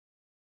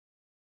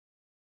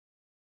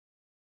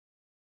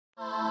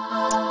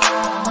Hello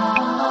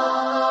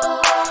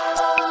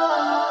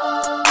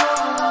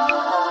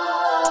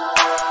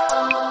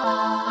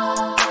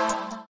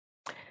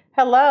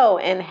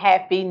and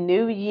Happy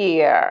New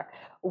Year.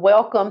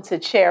 Welcome to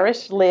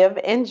Cherish, Live,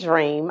 and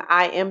Dream.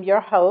 I am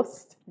your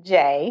host,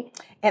 Jay.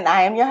 And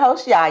I am your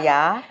host,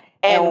 Yaya.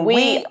 And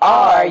we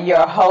are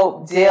your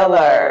Hope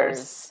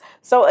Dealers.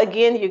 So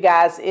again, you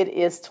guys, it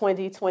is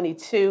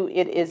 2022.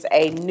 It is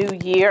a new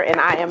year, and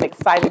I am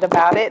excited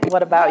about it.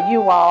 What about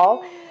you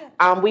all?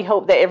 We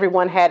hope that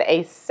everyone had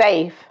a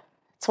safe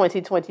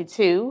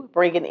 2022,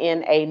 bringing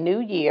in a new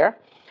year.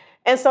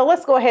 And so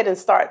let's go ahead and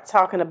start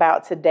talking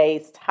about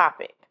today's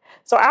topic.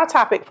 So our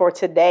topic for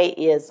today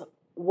is,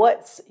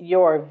 what's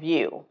your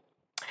view?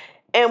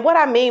 And what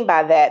I mean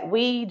by that,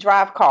 we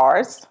drive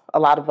cars, a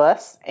lot of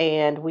us,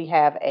 and we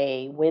have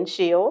a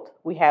windshield,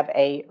 we have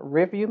a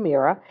rearview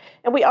mirror,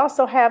 and we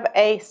also have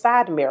a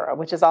side mirror,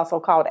 which is also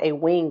called a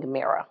wing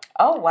mirror.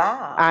 Oh,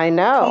 wow. I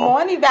know. Come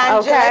on,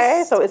 evangelist.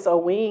 Okay, so it's a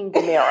wing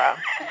mirror.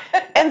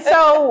 And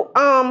so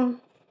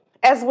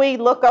as we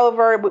look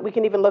over, we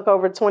can even look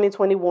over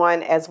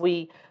 2021 as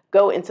we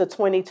go into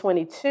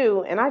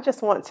 2022, and I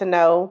just want to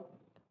know,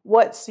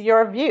 what's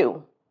your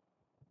view?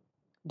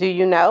 Do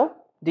you know?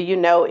 Do you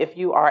know if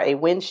you are a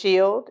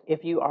windshield,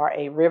 if you are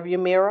a rearview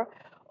mirror,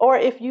 or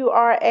if you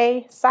are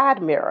a side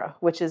mirror,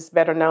 which is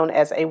better known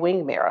as a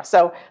wing mirror?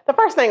 So the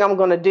first thing I'm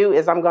going to do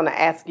is I'm going to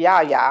ask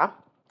Yaya,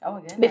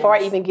 before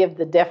I even give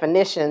the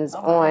definitions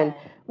on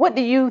what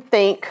do you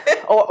think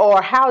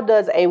or how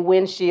does a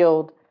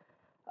windshield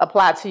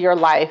apply to your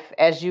life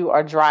as you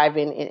are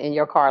driving in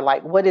your car?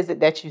 Like, what is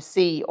it that you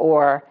see,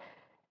 or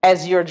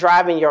as you're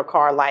driving your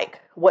car, like,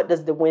 what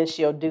does the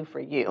windshield do for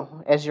you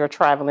as you're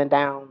traveling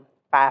down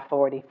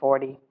 540,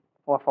 40,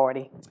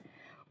 440?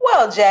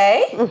 Well,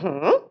 Jay, I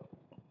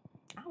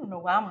don't know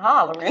why I'm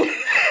hollering.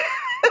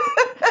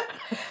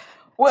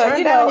 Well,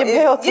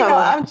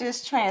 I'm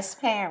just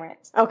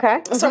transparent.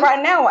 Okay. So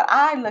right now, when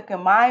I look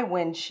in my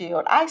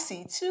windshield, I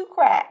see two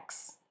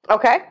cracks.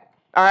 Okay.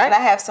 All right. And I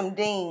have some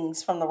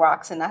dings from the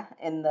rocks from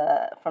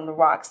the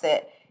rocks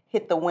that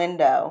hit the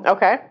window.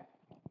 Okay.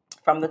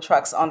 From the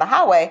trucks on the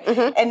highway.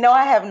 And no,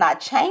 I have not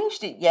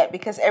changed it yet,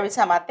 because every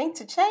time I think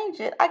to change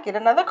it, I get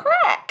another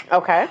crack.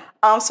 Okay.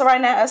 So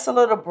right now it's a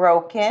little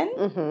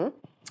broken.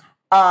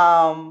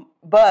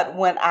 But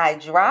when I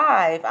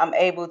drive, I'm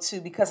able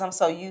to, because I'm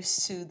so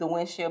used to the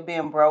windshield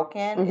being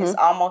broken, it's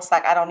almost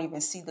like I don't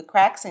even see the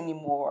cracks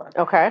anymore.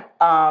 Okay.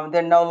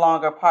 They're no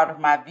longer part of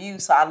my view,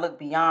 so I look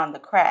beyond the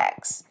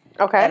cracks.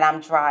 Okay. And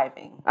I'm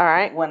driving. All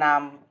right. When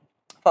I'm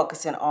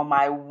focusing on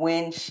my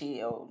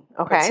windshield,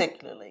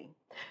 particularly.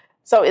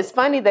 So it's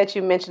funny that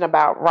you mentioned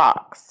about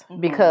rocks,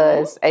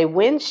 because a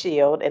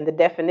windshield, and the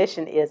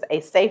definition is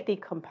a safety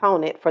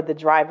component for the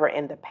driver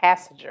and the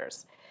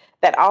passengers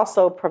that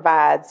also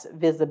provides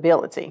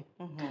visibility.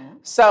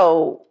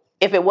 So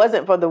if it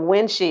wasn't for the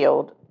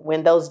windshield,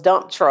 when those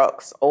dump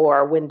trucks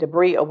or when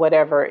debris or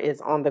whatever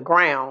is on the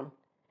ground,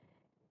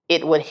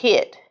 it would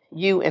hit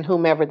you and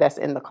whomever that's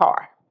in the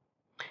car.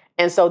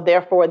 And so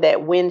therefore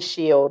that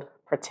windshield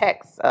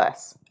protects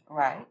us.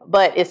 Right.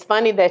 But it's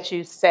funny that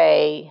you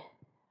say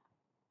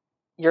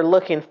you're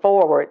looking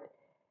forward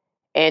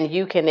and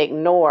you can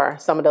ignore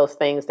some of those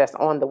things that's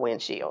on the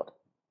windshield.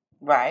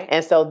 Right.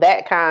 And so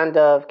that kind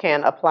of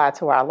can apply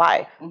to our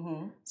life.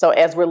 So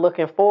as we're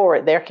looking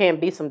forward, there can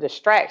be some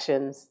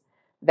distractions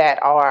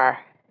that are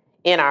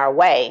in our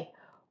way,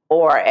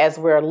 or as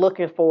we're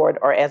looking forward,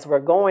 or as we're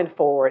going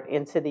forward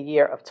into the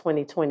year of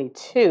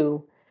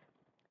 2022,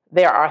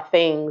 there are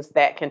things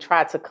that can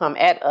try to come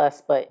at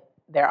us, but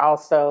there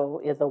also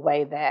is a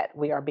way that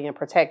we are being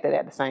protected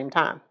at the same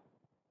time.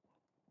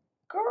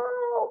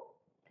 Girl,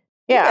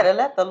 yeah, you better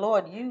let the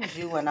Lord use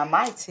you in a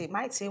mighty,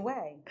 mighty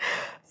way.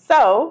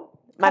 So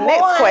my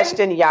next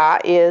question, y'all,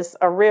 is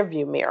a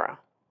rearview mirror.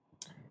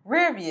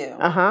 Rearview.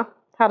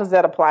 How does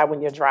that apply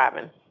when you're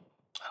driving?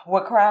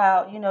 What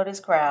crowd? This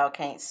crowd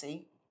can't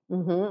see.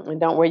 And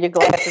don't wear your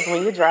glasses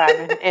when you're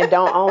driving, and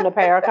don't own a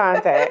pair of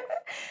contacts.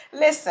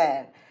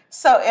 Listen,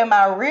 so in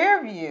my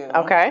rearview,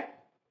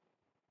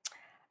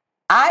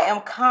 I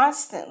am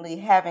constantly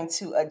having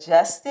to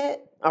adjust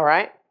it. All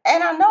right.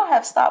 And I know I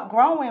have stopped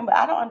growing, but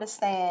I don't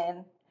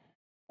understand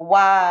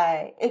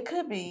why. It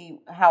could be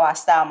how I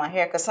style my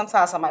hair, because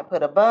sometimes I might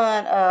put a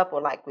bun up, or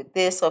like with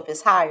this, so if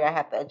it's higher, I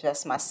have to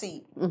adjust my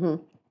seat.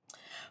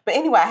 But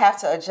anyway, I have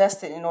to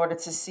adjust it in order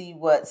to see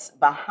what's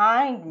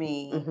behind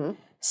me,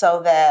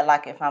 so that,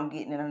 like, if I'm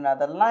getting in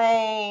another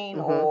lane,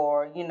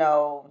 or,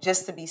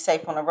 just to be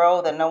safe on the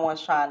road, that no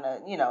one's trying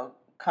to,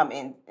 come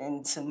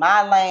into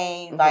my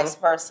lane, vice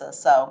versa.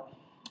 So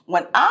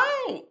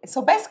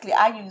basically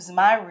I use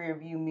my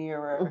rearview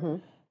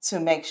mirror to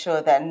make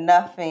sure that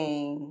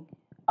nothing,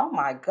 oh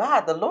my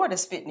God, the Lord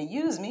is fitting to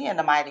use me in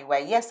a mighty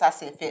way. Yes, I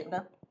said fitting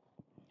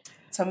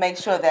to make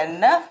sure that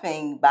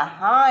nothing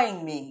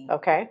behind me,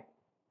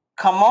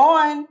 come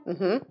on,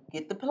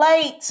 get the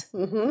plate,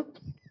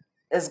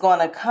 is going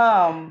to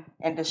come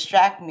and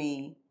distract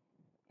me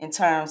in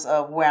terms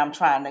of where I'm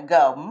trying to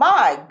go.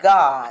 My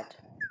God.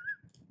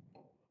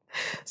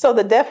 So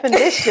the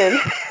definition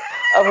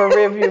of a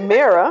rearview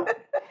mirror,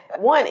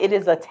 one, it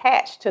is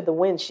attached to the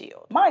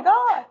windshield. My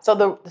God.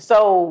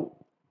 So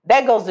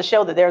that goes to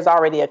show that there's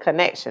already a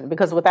connection,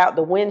 because without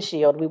the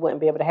windshield, we wouldn't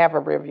be able to have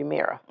a rearview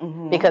mirror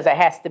because it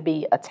has to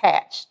be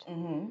attached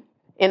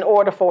in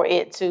order for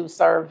it to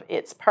serve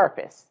its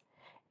purpose.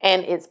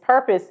 And its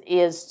purpose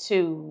is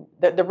to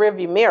the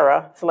rearview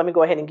mirror. So let me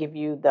go ahead and give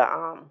you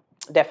the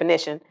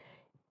definition.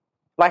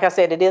 Like I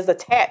said, it is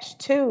attached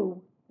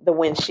to the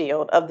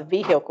windshield of the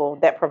vehicle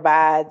that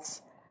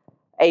provides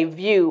a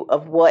view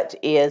of what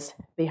is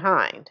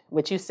behind,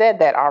 which you said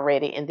that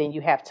already, and then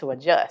you have to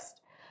adjust.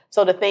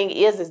 So the thing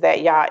is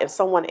that, y'all, if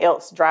someone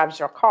else drives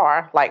your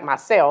car, like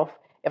myself,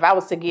 if I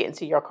was to get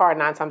into your car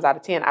 9 times out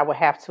of 10, I would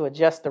have to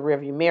adjust the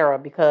rearview mirror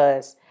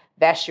because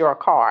that's your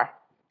car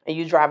and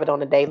you drive it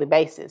on a daily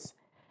basis.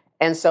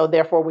 And so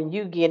therefore, when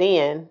you get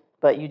in,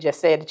 but you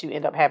just said that you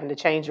end up having to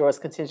change yours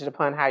contingent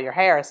upon how your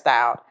hair is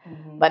styled.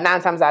 But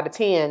 9 times out of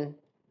 10,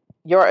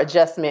 your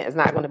adjustment is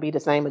not going to be the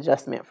same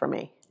adjustment for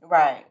me.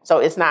 Right. So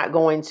it's not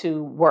going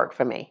to work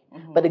for me.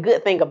 But the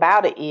good thing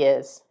about it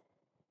is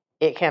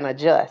it can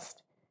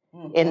adjust.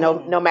 And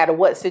no matter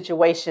what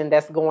situation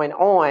that's going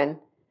on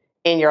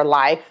in your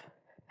life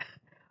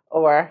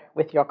or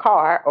with your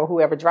car or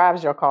whoever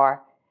drives your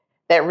car,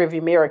 that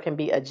rearview mirror can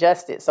be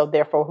adjusted. So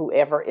therefore,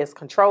 whoever is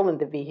controlling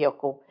the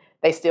vehicle,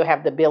 they still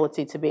have the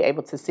ability to be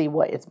able to see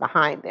what is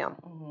behind them.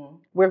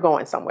 We're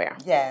going somewhere.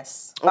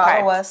 Yes.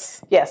 Follow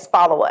us. Yes,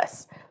 follow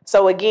us.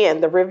 So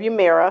again, the rearview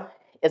mirror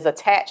is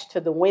attached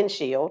to the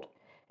windshield.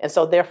 And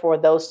so therefore,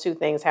 those two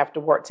things have to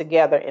work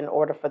together in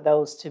order for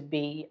those to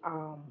be,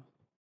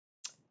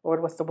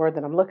 Lord, what's the word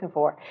that I'm looking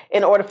for?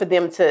 In order for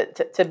them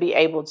to be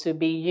able to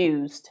be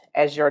used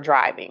as you're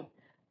driving,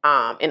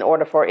 in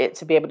order for it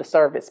to be able to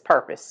serve its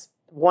purpose.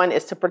 One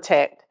is to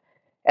protect,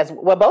 as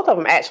well, both of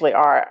them actually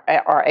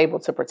are able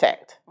to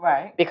protect.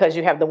 Right. Because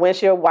you have the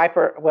windshield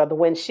wiper, the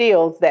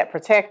windshields that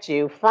protect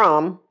you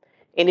from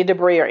any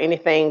debris or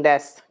anything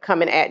that's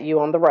coming at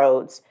you on the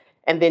roads.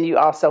 And then you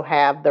also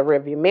have the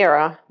rearview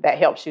mirror that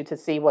helps you to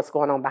see what's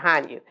going on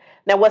behind you.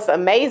 Now, what's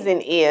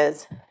amazing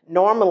is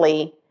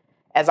normally,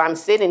 as I'm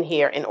sitting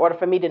here, in order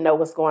for me to know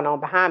what's going on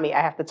behind me,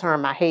 I have to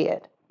turn my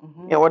head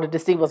in order to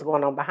see what's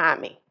going on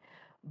behind me.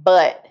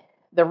 But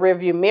the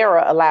rearview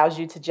mirror allows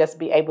you to just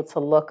be able to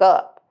look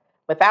up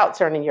without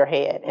turning your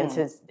head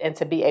and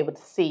to be able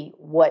to see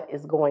what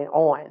is going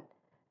on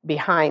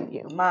behind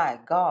you. My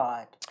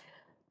God.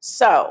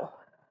 So,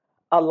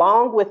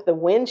 along with the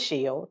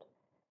windshield,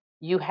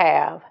 you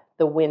have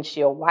the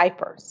windshield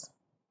wipers.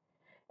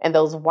 And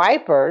those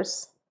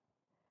wipers,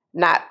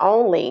 not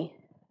only,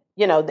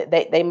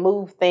 they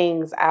move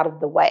things out of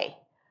the way.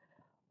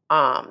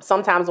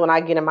 Sometimes when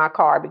I get in my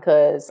car,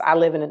 because I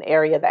live in an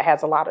area that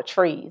has a lot of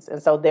trees,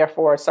 and so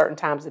therefore certain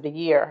times of the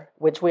year,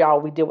 which we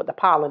deal with the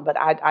pollen, but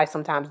I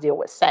sometimes deal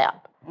with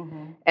sap.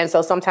 And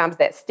so sometimes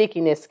that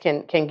stickiness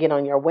can get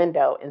on your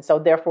window. And so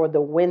therefore the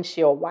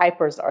windshield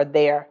wipers are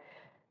there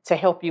to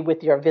help you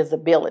with your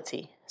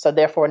visibility. So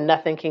therefore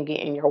nothing can get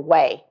in your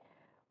way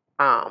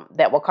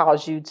that will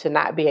cause you to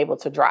not be able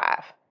to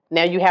drive.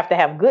 Now you have to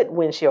have good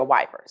windshield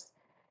wipers.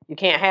 You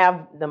can't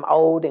have them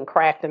old and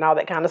cracked and all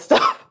that kind of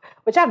stuff,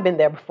 which I've been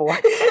there before.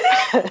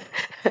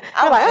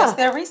 I was just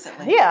there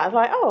recently. Yeah, I was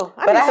like,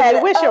 I need some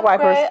new windshield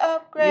wipers.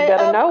 You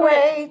better know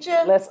it.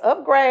 Let's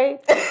upgrade.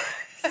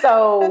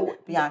 So,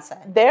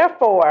 Beyonce.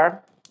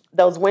 Therefore,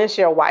 those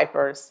windshield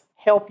wipers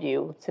help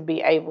you to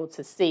be able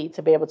to see,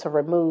 to be able to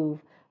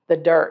remove the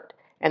dirt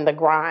and the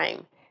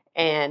grime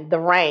and the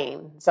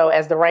rain. So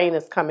as the rain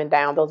is coming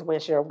down, those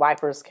windshield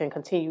wipers can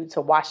continue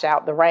to wash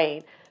out the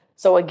rain.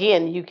 So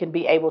again, you can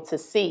be able to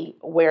see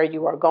where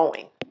you are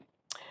going.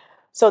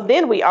 So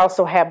then we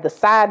also have the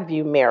side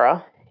view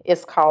mirror.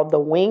 It's called the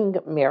wing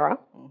mirror.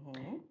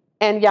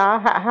 And y'all,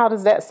 how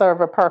does that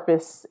serve a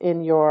purpose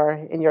in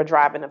your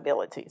driving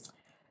abilities?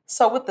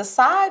 So with the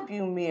side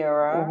view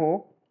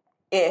mirror,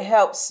 it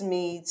helps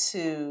me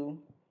to,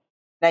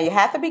 now you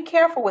have to be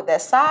careful with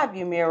that side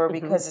view mirror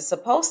because it's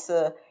supposed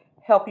to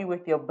help you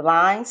with your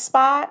blind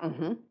spot.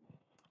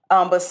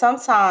 But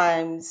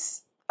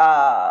sometimes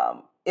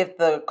if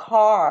the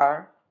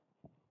car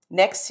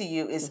next to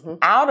you is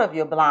out of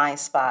your blind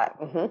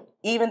spot,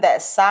 even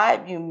that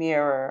side view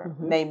mirror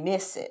may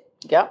miss it.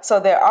 Yep. So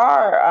there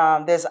are,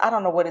 I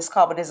don't know what it's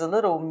called, but there's a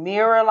little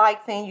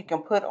mirror-like thing you can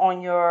put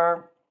on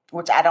your,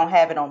 which I don't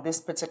have it on this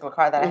particular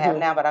car that I have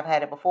now, but I've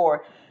had it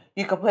before.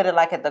 You can put it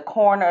like at the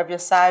corner of your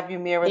side view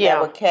mirror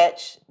that will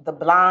catch the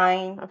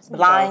blind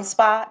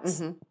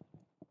spots.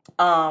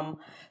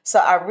 So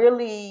I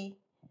really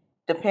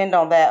depend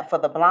on that for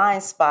the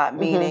blind spot,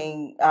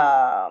 meaning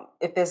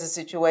if there's a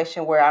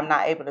situation where I'm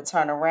not able to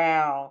turn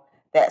around,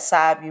 that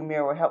side view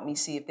mirror will help me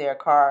see if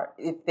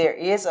there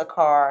is a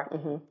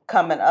car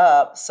coming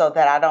up so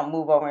that I don't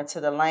move over into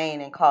the lane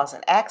and cause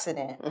an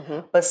accident.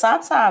 But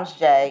sometimes,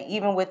 Jay,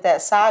 even with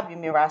that side view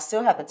mirror, I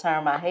still have to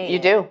turn my head. You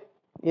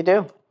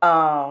do.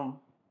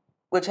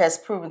 Which has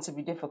proven to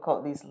be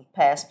difficult these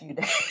past few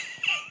days.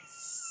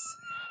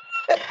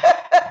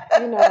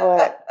 You know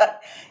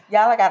what?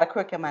 Y'all, I got a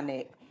crook in my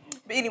neck.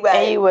 Anyway.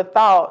 And you would have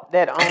thought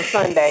that on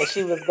Sunday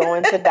she was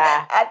going to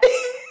die.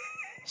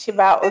 She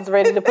about was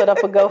ready to put up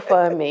a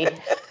GoFundMe.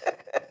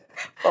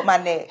 For my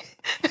neck.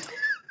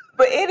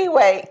 But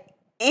anyway,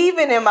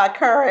 even in my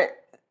current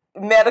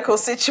medical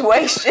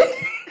situation.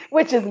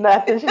 Which is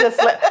nothing. She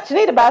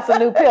need to buy some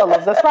new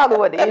pillows. That's probably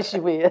what the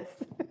issue is.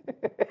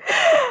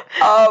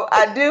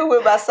 I do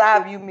with my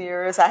side view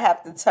mirrors. I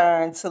have to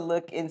turn to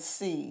look and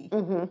see.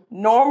 Mm-hmm.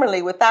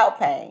 Normally without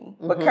pain,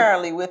 but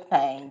currently with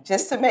pain,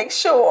 just to make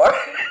sure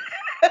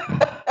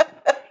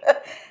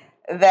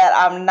that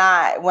I'm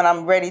not, when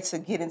I'm ready to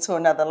get into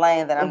another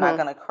lane, that I'm not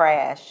going to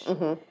crash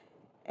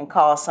and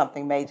cause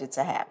something major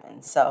to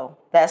happen. So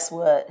that's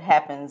what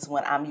happens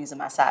when I'm using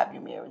my side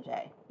view mirror,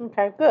 Jay.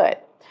 Okay, good.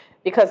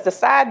 Because the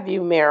side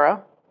view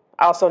mirror,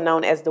 also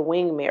known as the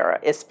wing mirror,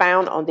 is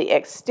found on the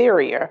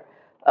exterior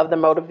of the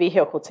motor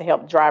vehicle to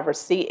help drivers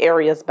see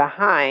areas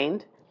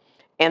behind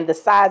and the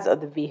sides of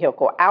the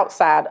vehicle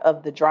outside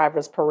of the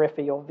driver's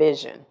peripheral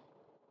vision.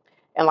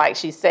 And like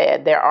she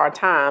said, there are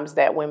times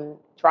that when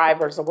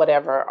drivers or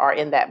whatever are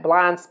in that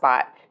blind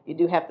spot, you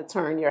do have to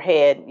turn your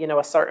head,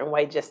 a certain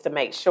way just to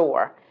make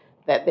sure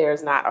that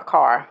there's not a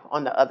car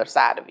on the other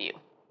side of you.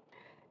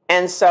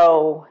 And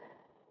so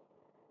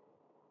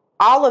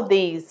all of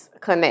these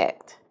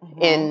connect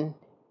in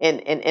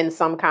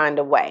some kind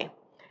of way.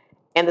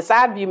 And the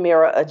side view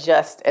mirror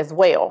adjusts as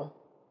well.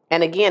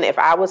 And again, if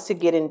I was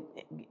to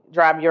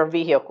drive your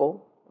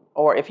vehicle,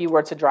 or if you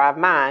were to drive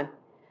mine,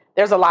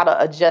 there's a lot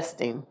of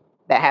adjusting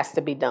that has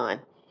to be done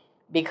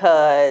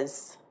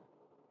because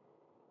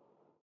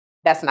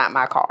that's not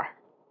my car,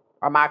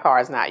 or my car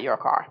is not your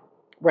car.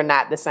 We're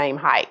not the same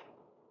height.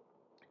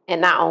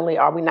 And not only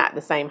are we not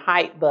the same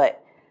height,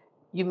 but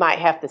you might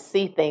have to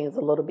see things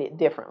a little bit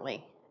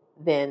differently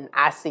than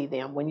I see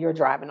them when you're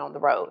driving on the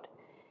road.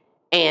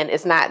 And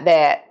it's not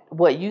that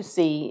what you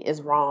see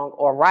is wrong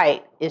or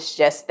right. It's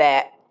just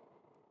that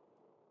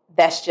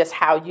that's just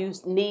how you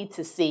need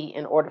to see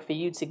in order for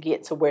you to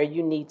get to where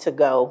you need to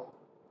go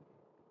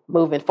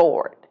moving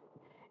forward.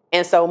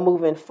 And so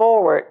moving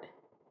forward,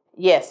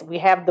 yes, we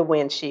have the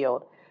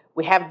windshield.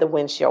 We have the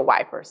windshield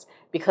wipers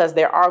because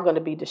there are going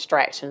to be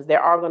distractions.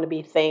 There are going to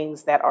be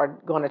things that are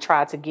going to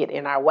try to get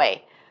in our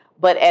way.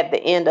 But at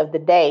the end of the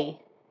day,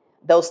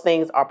 those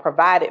things are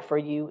provided for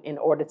you in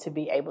order to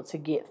be able to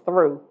get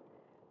through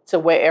to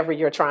wherever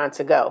you're trying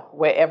to go,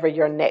 wherever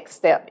your next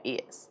step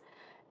is.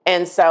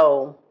 And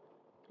so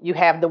you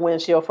have the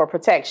windshield for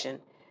protection.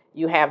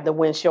 You have the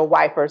windshield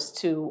wipers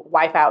to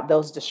wipe out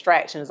those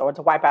distractions or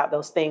to wipe out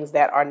those things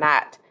that are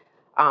not,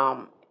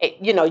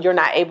 you're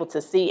not able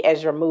to see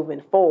as you're moving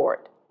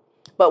forward.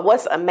 But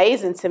what's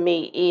amazing to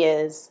me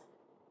is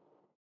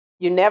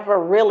you never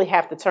really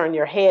have to turn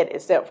your head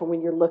except for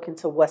when you're looking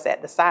to what's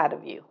at the side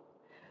of you.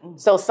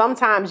 So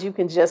sometimes you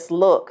can just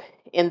look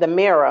in the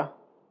mirror,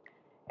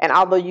 and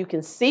although you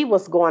can see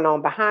what's going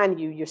on behind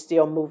you, you're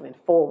still moving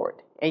forward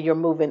and you're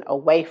moving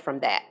away from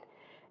that.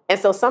 And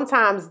so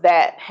sometimes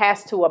that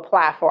has to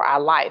apply for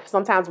our life.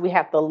 Sometimes we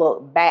have to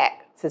look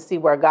back to see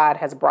where God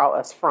has brought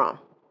us from.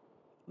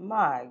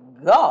 My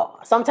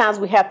God. Sometimes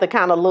we have to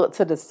kind of look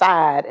to the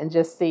side and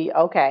just see,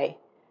 okay,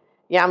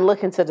 yeah, I'm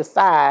looking to the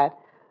side,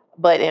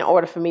 but in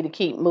order for me to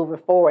keep moving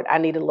forward, I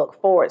need to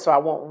look forward so I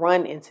won't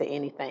run into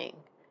anything.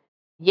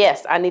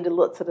 Yes, I need to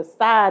look to the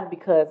side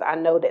because I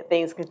know that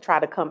things can try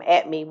to come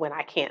at me when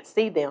I can't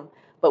see them.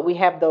 But we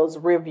have those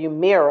rearview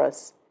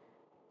mirrors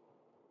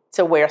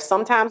to where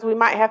sometimes we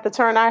might have to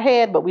turn our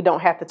head, but we don't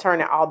have to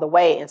turn it all the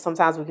way. And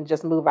sometimes we can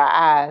just move our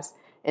eyes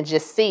and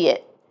just see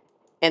it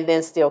and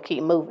then still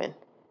keep moving.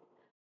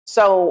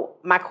 So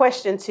my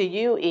question to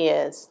you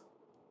is,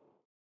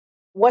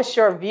 what's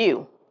your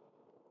view?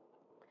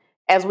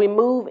 As we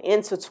move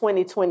into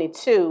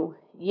 2022,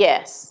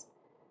 yes,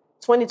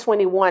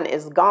 2021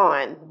 is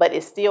gone, but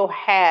it still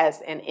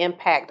has an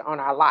impact on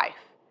our life.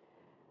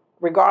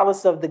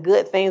 Regardless of the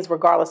good things,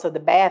 regardless of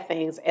the bad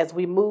things, as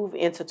we move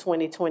into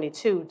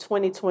 2022,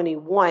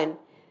 2021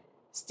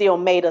 still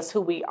made us who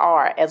we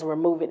are as we're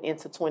moving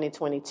into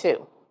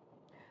 2022.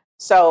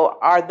 So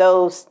are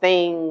those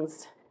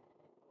things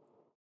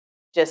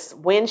just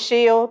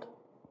windshield?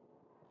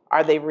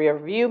 Are they rear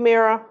view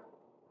mirror?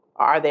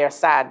 Or are they a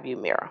side view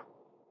mirror?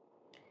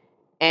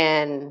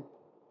 And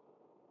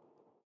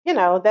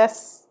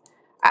that's,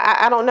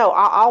 I don't know.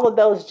 All of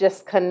those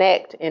just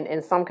connect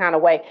in some kind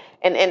of way.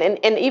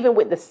 And even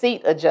with the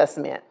seat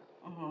adjustment,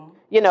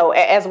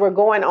 as we're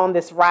going on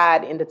this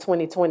ride into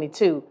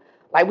 2022,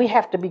 like we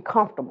have to be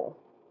comfortable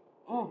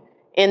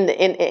in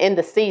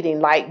the seating.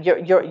 Like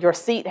your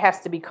seat has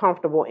to be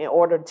comfortable in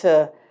order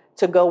to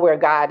go where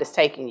God is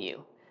taking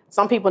you.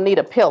 Some people need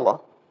a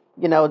pillow,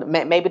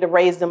 maybe to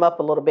raise them up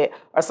a little bit.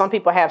 Or some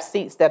people have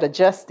seats that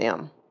adjust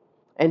them.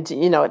 And,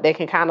 they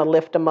can kind of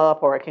lift them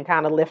up or it can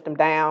kind of lift them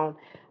down.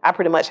 I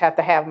pretty much have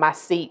to have my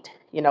seat,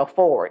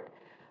 forward.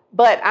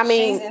 But, I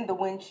mean... She's in the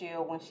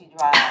windshield when she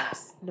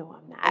drives. No,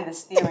 I'm not. In the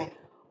steering.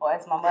 Or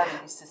as my mother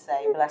used to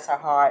say, bless her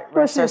heart,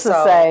 What rest she her used to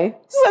soul. say?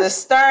 The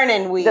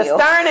steering wheel. The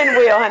steering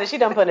wheel, honey. She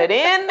done put it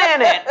in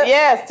it.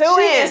 Yes, She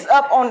is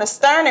up on the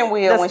steering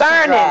wheel when she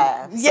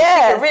drives.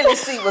 Yes. So she can really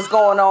see what's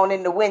going on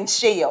in the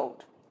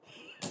windshield.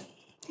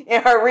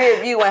 In her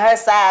rear view and her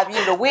side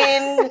view,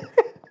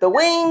 the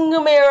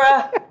wing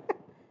mirror,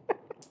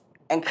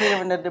 and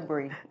clearing the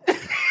debris.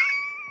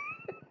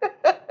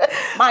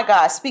 My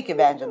God, speak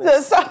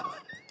evangelist.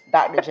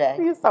 Dr. J.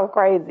 You're so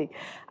crazy.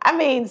 I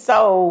mean,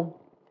 so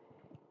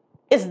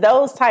it's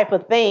those type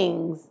of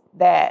things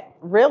that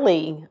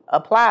really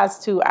applies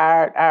to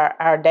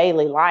our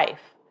daily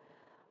life.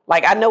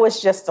 Like, I know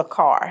it's just a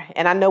car,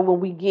 and I know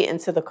when we get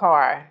into the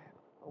car,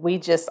 we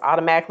just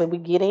automatically we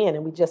get in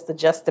and we just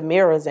adjust the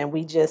mirrors and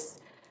we just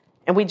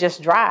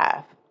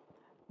drive.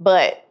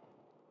 But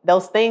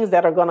those things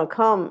that are going to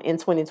come in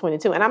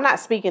 2022, and I'm not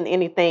speaking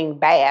anything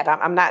bad.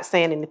 I'm not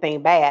saying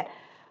anything bad,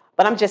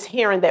 but I'm just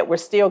hearing that we're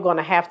still going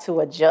to have to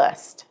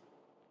adjust.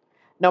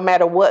 No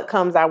matter what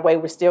comes our way,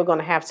 we're still going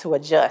to have to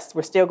adjust.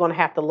 We're still going to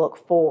have to look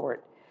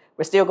forward.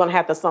 We're still going to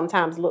have to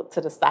sometimes look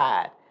to the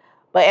side.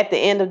 But at the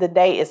end of the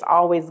day, it's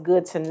always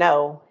good to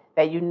know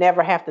that you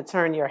never have to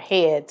turn your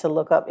head to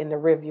look up in the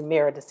rearview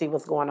mirror to see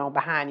what's going on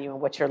behind you and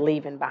what you're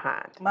leaving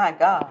behind. My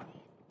God.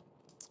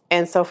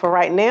 And so for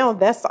right now,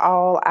 that's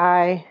all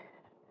I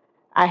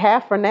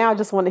have for now. I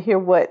just want to hear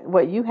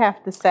what you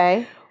have to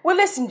say. Well,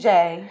 listen,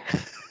 Jay.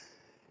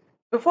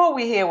 Before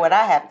we hear what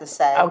I have to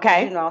say,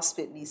 okay. You know I'll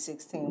spit these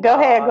 16 Go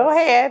bars. Go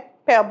ahead,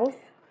 Pebbles.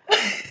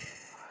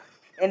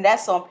 And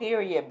that's on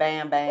period,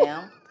 bam,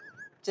 bam.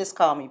 Just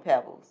call me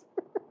Pebbles.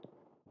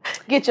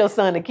 Get your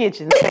son a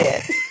kitchen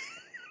set.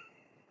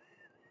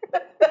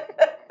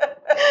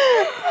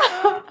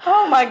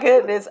 Oh my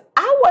goodness.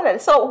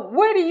 So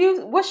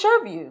what's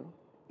your view?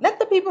 Let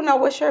the people know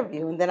what's your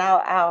view, and then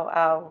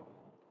I'll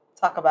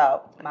talk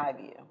about my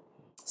view.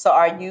 So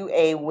are you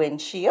a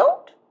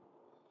windshield?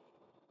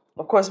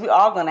 Of course, we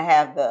are going to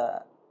have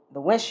the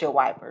windshield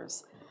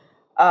wipers.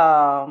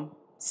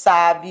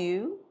 Side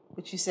view,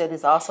 which you said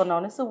is also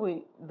known as the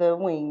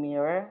wing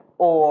mirror,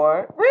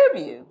 or rear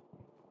view.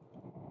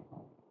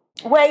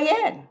 Weigh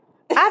in.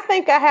 I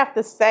think I have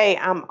to say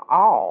I'm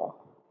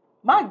all.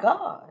 My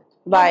God.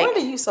 Like, when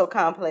are you so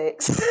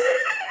complex?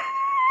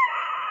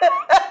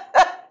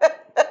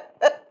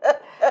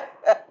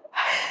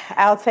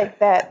 I'll take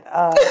that.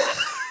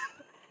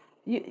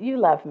 You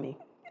love me.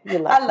 You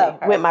love love me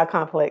her. with my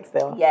complex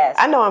though. Yes.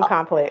 I know I'm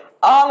complex.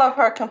 All of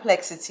her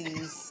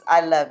complexities,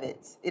 I love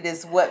it. It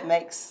is what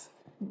makes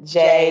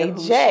Jay who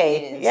she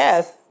is.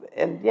 Yes.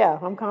 And yeah,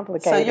 I'm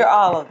complicated. So you're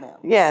all of them.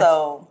 Yes.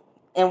 So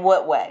in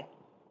what way?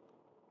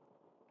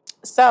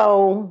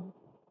 So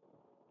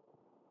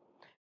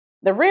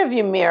the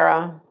rearview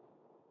mirror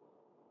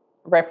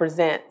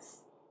represents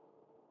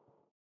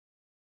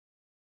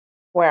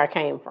where I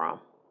came from.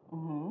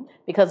 Mm-hmm.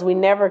 Because we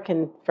never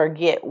can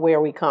forget where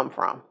we come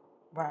from.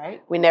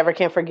 Right. We never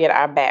can forget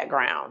our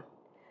background.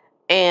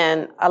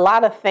 And a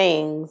lot of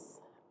things,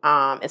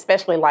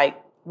 especially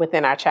like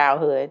within our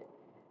childhood,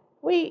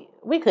 we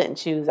couldn't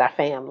choose our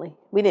family.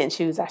 We didn't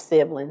choose our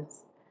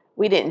siblings.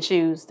 We didn't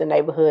choose the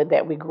neighborhood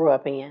that we grew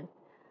up in.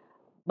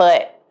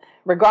 But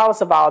regardless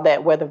of all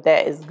that, whether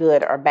that is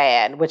good or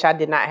bad, which I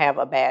did not have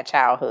a bad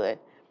childhood,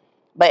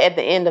 but at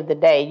the end of the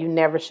day, you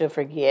never should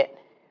forget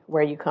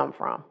where you come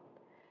from.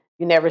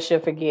 You never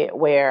should forget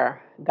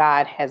where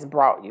God has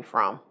brought you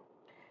from.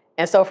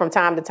 And so from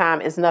time to time,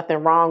 it's nothing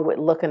wrong with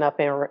looking up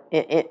in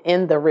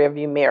the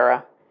rearview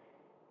mirror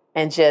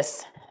and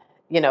just,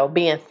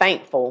 being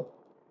thankful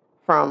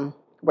from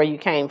where you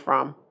came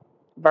from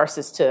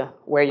versus to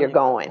where you're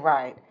going.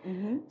 Right.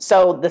 Mm-hmm.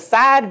 So the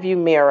side view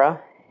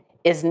mirror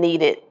is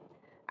needed,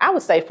 I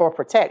would say, for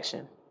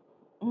protection.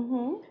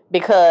 Mm-hmm.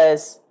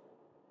 Because,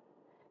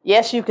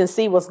 yes, you can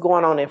see what's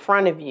going on in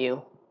front of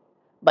you,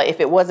 but if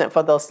it wasn't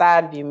for those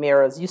side view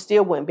mirrors, you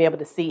still wouldn't be able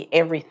to see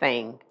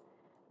everything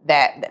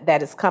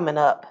that is coming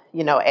up,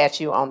 at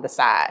you on the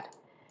side.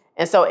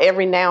 And so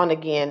every now and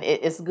again,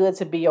 it's good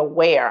to be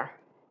aware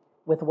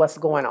with what's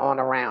going on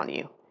around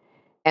you.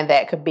 And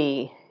that could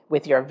be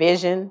with your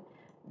vision.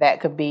 That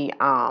could be,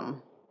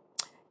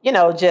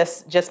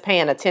 just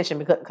paying attention,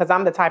 because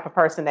I'm the type of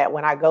person that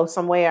when I go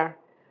somewhere,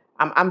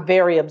 I'm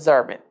very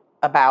observant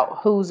about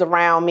who's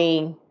around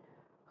me,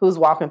 who's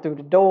walking through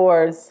the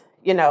doors,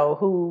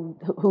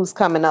 who's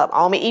coming up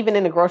on me. Even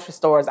in the grocery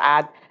stores,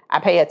 I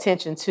pay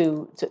attention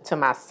to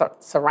my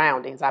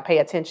surroundings. I pay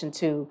attention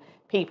to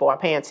people. I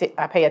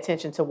pay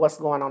attention to what's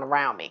going on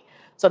around me.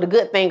 So the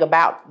good thing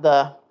about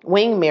the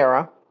wing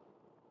mirror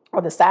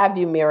or the side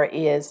view mirror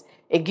is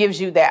it gives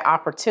you that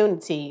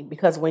opportunity,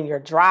 because when you're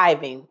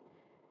driving,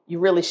 you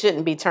really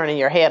shouldn't be turning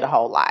your head a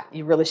whole lot.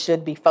 You really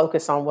should be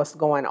focused on what's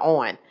going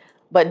on.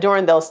 But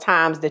during those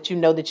times that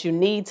that you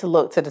need to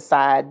look to the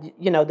side,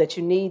 that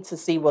you need to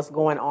see what's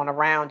going on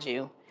around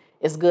you,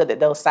 it's good that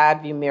those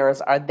side view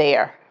mirrors are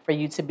there for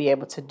you to be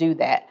able to do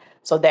that.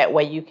 So that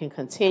way you can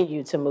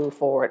continue to move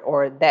forward,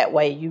 or that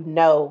way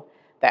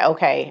that,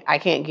 okay, I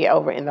can't get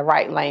over in the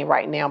right lane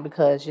right now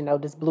because,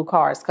 this blue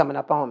car is coming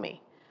up on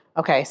me.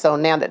 Okay, so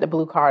now that the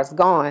blue car is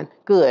gone,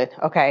 good.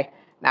 Okay,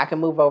 now I can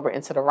move over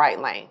into the right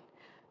lane.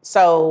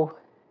 So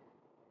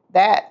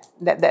that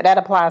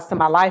applies to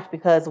my life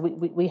because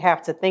we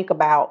have to think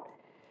about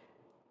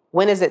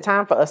when is it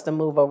time for us to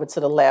move over to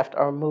the left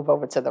or move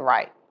over to the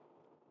right?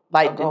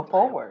 Or go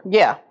forward.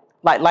 Yeah.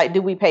 Like,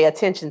 do we pay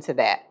attention to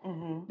that?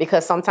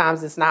 Because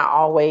sometimes it's not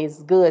always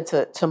good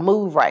to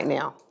move right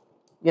now,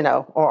 you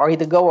know, or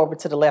either go over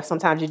to the left.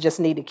 Sometimes you just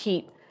need to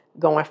keep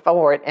going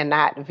forward and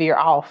not veer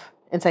off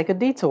and take a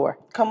detour.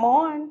 Come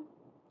on.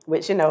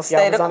 Which, you know, if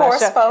stay y'all was the on course,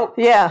 that show, folks.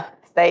 Yeah,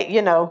 stay,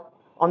 you know,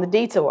 on the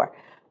detour.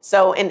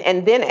 So,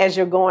 and then as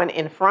you're going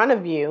in front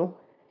of you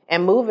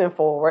and moving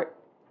forward,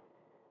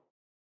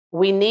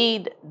 we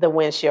need the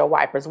windshield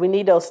wipers. We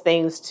need those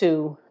things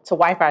to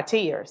wipe our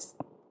tears.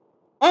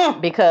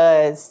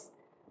 Because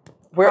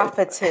we're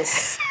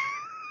prophetess.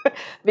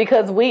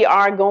 Because we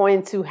are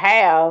going to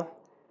have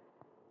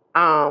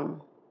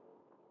some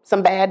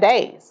bad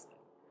days.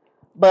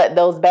 But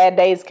those bad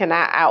days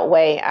cannot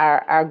outweigh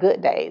our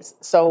good days.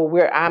 So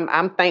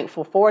I'm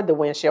thankful for the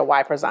windshield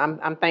wipers.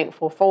 I'm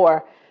thankful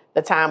for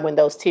the time when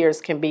those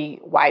tears can be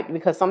wiped,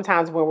 because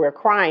sometimes when we're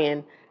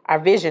crying, our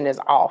vision is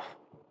off.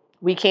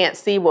 We can't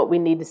see what we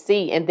need to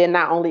see. And then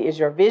not only is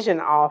your vision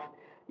off,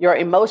 your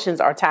emotions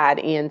are tied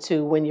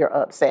into when you're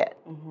upset.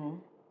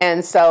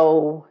 And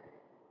so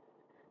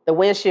the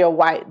windshield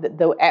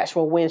the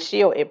actual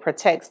windshield, it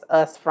protects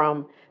us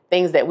from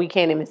things that we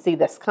can't even see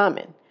that's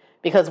coming.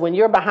 Because when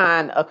you're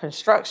behind a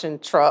construction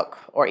truck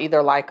or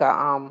either like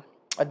a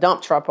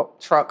dump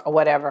truck or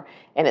whatever,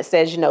 and it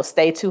says, you know,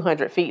 stay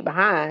 200 feet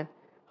behind,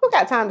 who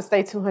got time to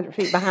stay 200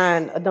 feet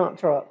behind a dump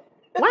truck?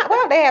 Why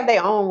don't they have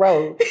their own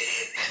road?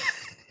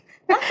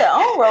 Not their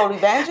own road,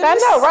 evangelist. I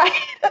know, right?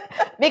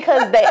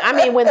 Because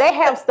when they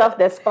have stuff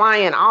that's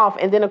flying off,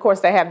 and then of course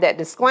they have that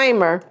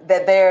disclaimer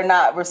that they're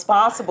not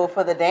responsible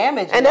for the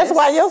damage. And that's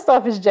why your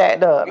stuff is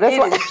jacked up. That's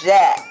it is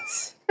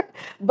jacked.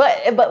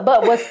 But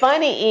what's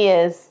funny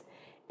is,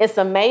 it's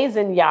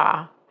amazing,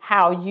 y'all,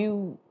 how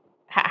you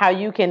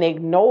can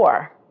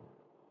ignore,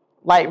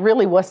 like,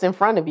 really what's in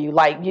front of you.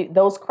 Like,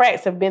 those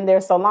cracks have been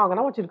there so long, and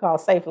I want you to call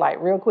Safe Light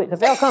real quick, because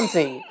they'll come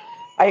to you.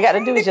 All you got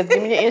to do is just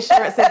give me your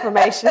insurance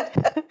information.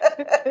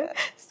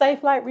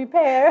 Safe Light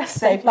Repair.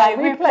 Safe Light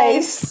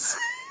Replace.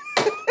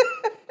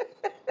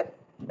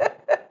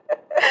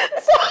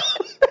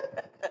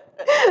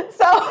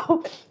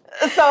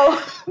 So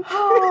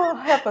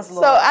help us,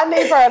 Lord. So I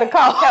need her to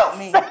call. Help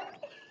me.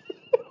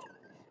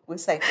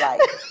 With Safe Light.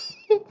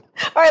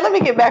 All right, let me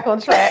get back on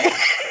track,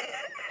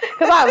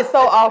 because I'm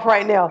so off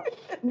right now.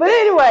 But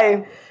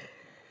anyway,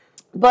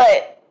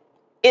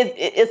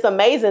 it's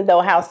amazing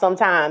though how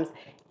sometimes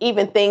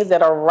even things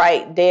that are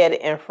right dead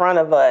in front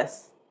of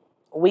us,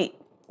 we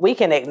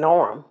can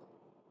ignore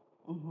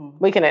them.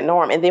 We can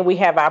ignore them, and then we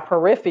have our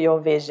peripheral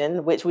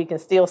vision, which we can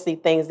still see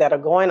things that are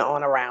going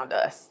on around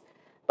us,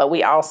 but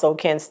we also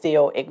can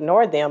still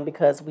ignore them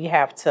because we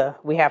have to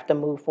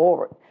move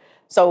forward.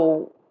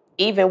 So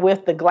even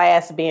with the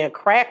glass being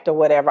cracked or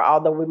whatever,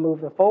 although we're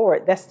moving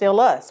forward, that's still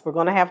us. We're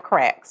going to have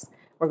cracks.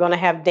 We're going to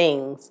have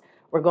dings.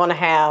 We're going to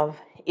have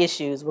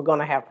issues. We're going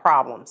to have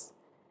problems.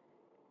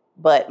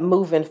 But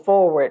moving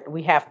forward,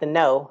 we have to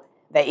know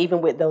that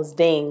even with those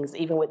dings,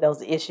 even with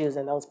those issues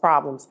and those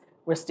problems,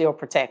 we're still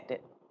protected.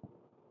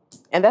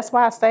 And that's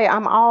why I say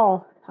I'm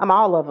all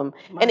of them.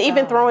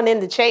 Even throwing in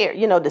the chair,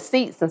 you know, the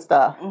seats and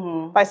stuff.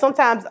 Like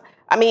sometimes,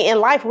 in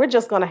life, we're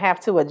just going to have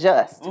to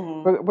adjust.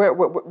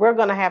 We're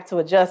going to have to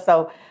adjust.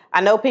 So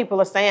I know people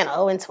are saying,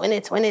 oh, in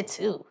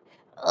 2022,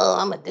 oh,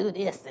 I'm going to do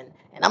this and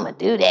I'm going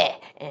to do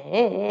that.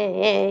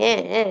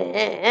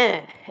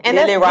 And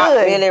really that's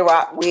good. Really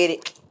rock with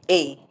it.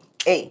 Hey.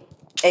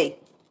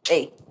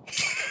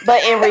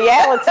 But in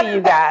reality,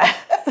 you guys,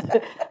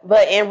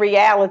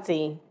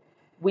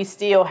 we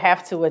still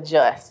have to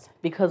adjust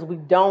because we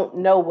don't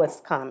know what's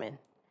coming.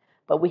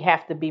 But we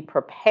have to be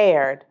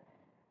prepared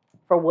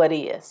for what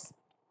is.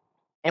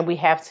 And we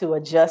have to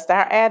adjust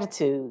our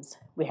attitudes.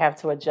 We have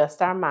to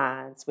adjust our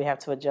minds. We have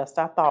to adjust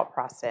our thought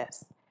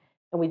process.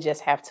 And we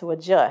just have to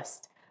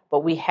adjust. But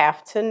we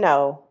have to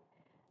know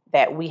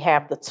that we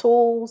have the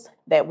tools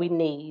that we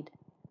need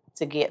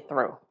to get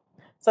through.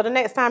 So the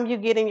next time you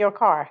get in your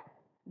car,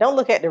 don't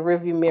look at the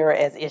rearview mirror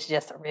as it's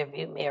just a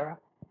rearview mirror.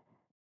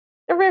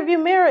 The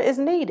rearview mirror is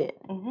needed.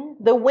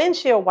 The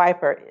windshield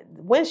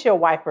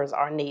wipers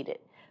are needed.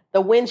 The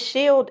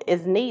windshield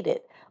is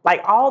needed.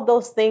 Like, all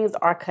those things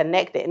are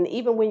connected. And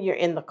even when you're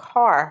in the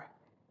car,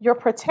 you're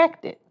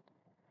protected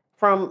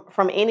from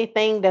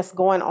anything that's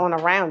going on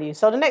around you.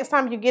 So the next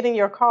time you get in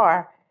your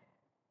car,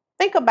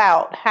 think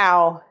about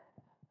how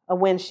a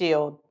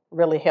windshield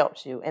really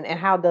helps you and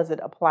how does it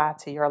apply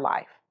to your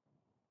life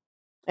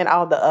and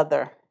all the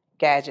other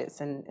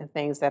gadgets and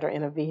things that are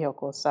in a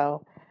vehicle.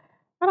 So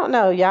I don't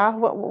know, y'all.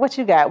 What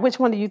you got? Which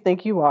one do you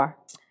think you are?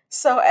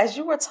 So as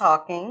you were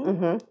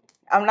talking,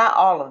 I'm not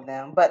all of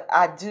them, but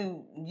I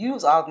do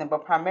use all of them.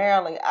 But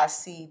primarily, I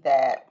see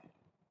that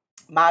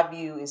my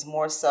view is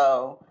more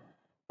so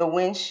the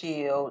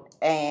windshield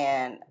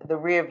and the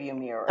rear view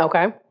mirror.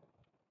 Okay.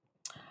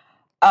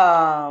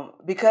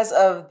 Because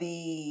of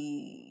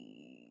the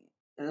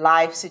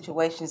life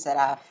situations that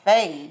I've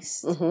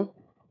faced,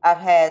 I've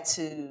had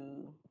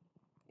to,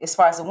 as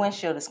far as the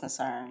windshield is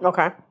concerned.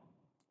 Okay.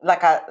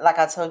 Like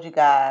I told you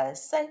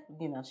guys,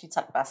 she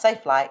talked about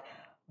safe light,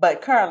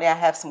 but currently I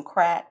have some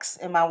cracks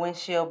in my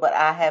windshield, but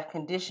I have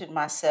conditioned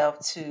myself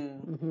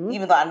to,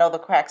 even though I know the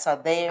cracks are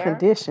there.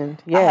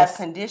 Conditioned, yes. I have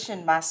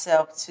conditioned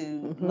myself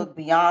to look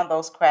beyond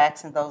those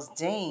cracks and those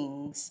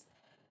dings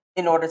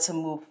in order to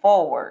move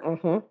forward.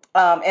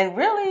 And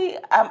really,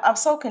 I'm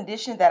so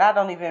conditioned that I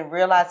don't even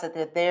realize that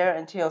they're there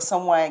until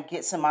someone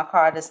gets in my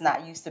car that's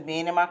not used to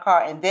being in my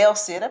car, and they'll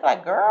see it. They're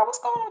like, girl, what's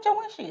going on with your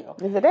windshield?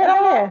 Is it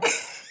that bad?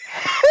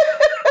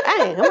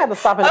 Dang, I'm going to have to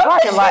stop in the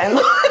parking lot and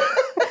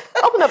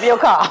open up your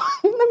car.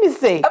 Let me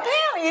see.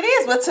 Apparently it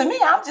is, but to me,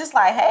 I'm just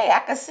like, hey, I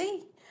can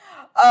see.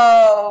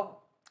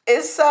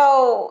 And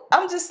so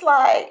I'm just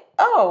like,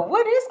 oh,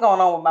 what is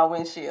going on with my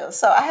windshield?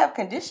 So I have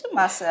conditioned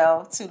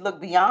myself to look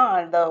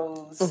beyond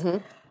those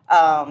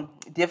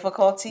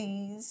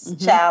difficulties,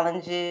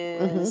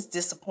 challenges,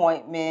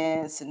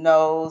 disappointments,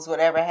 no's,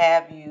 whatever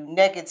have you,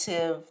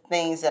 negative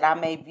things that I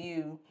may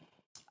view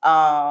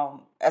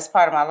as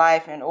part of my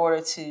life in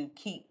order to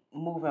keep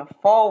moving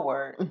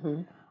forward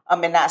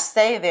and not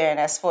stay there. And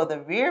as for the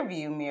rear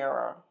view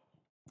mirror,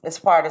 as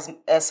far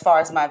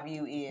as my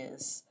view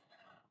is,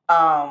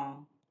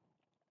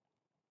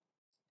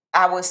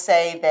 I would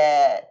say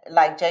that,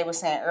 like Jay was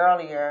saying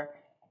earlier,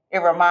 it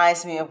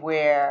reminds me of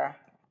where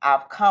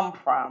I've come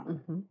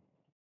from.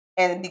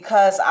 And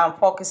because I'm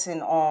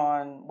focusing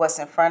on what's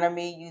in front of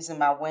me using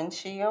my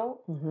windshield,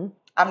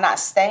 I'm not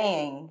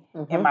staying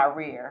in my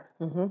rear.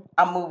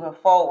 I'm moving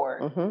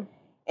forward.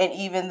 And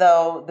even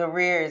though the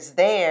rear is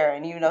there,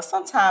 and even though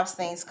sometimes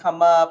things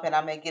come up and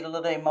I may get a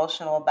little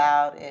emotional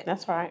about it.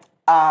 That's right.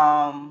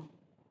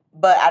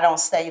 But I don't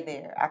stay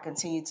there. I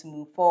continue to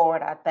move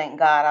forward. I thank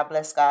God. I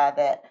bless God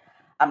that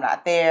I'm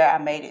not there. I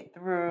made it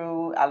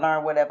through. I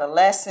learned whatever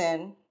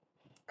lesson.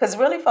 Because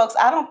really, folks,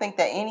 I don't think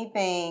that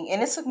anything,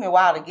 and it took me a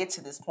while to get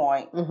to this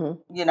point.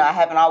 I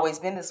haven't always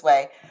been this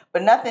way,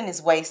 but nothing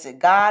is wasted.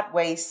 God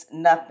wastes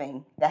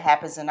nothing that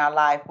happens in our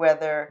life,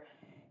 whether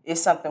it's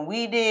something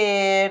we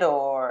did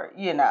or,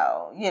 he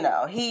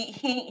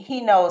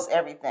knows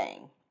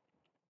everything.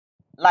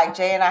 Like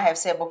Jay and I have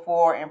said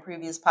before in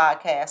previous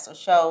podcasts or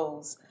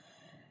shows,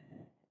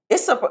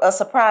 it's a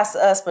surprise to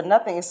us, but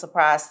nothing is a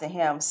surprise to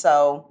him.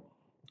 So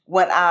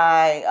when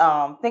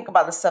I think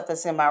about the stuff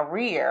that's in my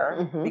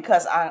rear,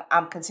 because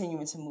I'm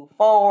continuing to move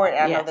forward, and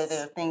I know that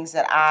there are things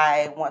that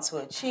I want to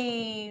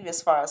achieve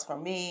as far as for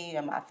me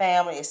and my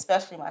family,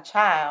 especially my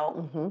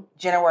child,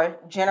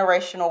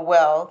 generational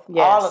wealth,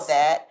 all of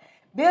that,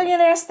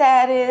 billionaire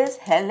status,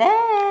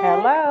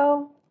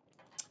 hello.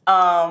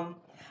 I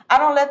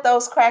don't let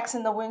those cracks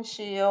in the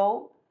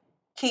windshield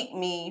keep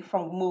me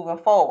from moving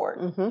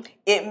forward.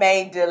 It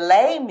may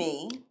delay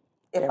me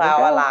if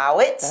I allow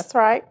it. That's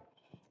right.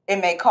 It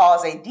may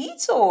cause a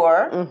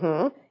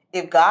detour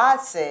if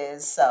God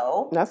says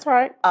so. That's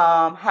right.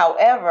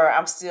 However,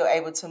 I'm still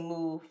able to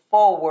move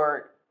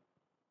forward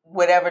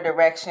whatever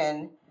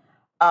direction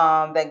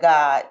that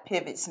God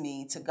pivots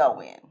me to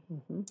go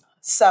in.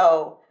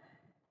 So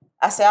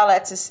I say all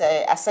that to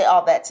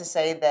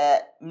say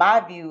that my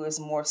view is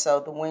more so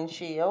the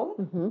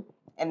windshield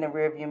and the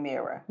rearview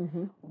mirror,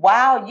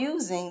 while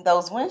using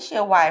those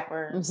windshield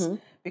wipers,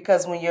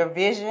 because when your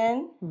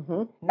vision,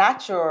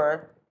 not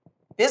your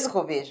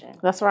physical vision.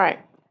 That's right.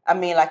 I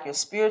mean, like your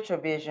spiritual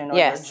vision or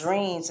your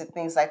dreams and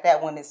things like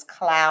that, when it's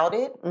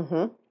clouded,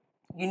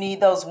 you need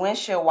those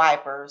windshield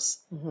wipers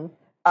in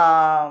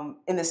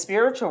the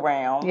spiritual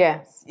realm,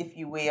 if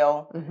you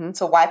will,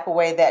 to wipe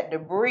away that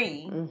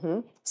debris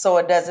so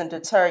it doesn't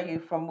deter you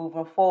from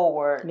moving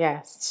forward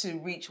to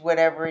reach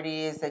whatever it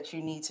is that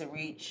you need to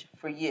reach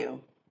for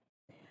you.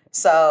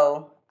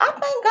 So I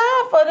thank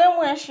God for them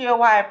windshield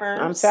wipers.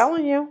 I'm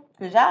telling you.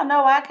 Because y'all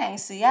know I can't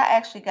see. I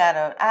actually got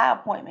an eye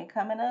appointment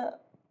coming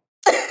up.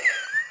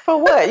 For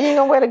what? You ain't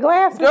going to wear the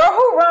glasses? Girl,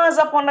 who runs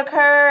up on the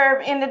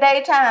curb in the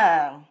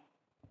daytime?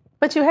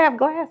 But you have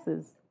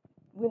glasses.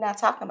 We're not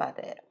talking about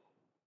that.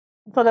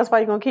 So that's why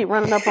you're going to keep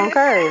running up on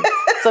curbs.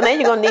 So now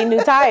you're going to need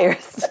new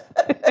tires.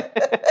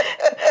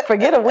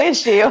 Forget a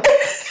windshield.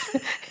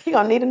 You're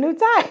going to need a new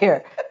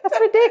tire. That's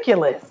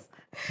ridiculous.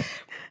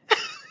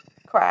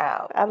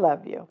 Crowd. I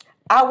love you.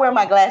 I wear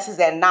my glasses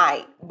at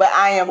night, but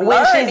I am when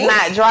learning. She's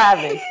not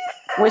driving.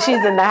 When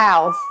she's in the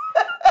house.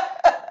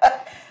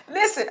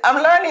 Listen,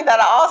 I'm learning that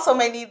I also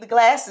may need the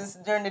glasses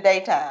during the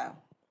daytime.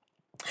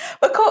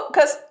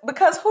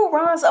 Because who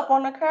runs up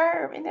on the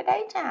curb in the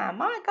daytime?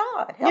 My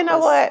God, help You know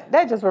us. what?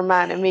 That just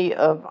reminded me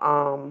of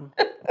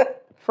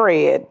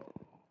Fred.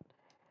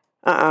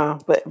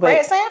 But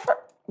Fred Sanford?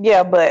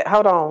 Yeah, but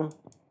hold on.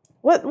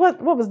 What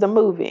was the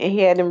movie? And he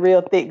had them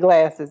real thick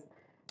glasses.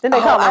 Then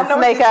they call him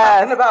Snake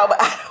Eyes.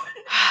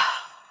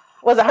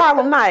 Was it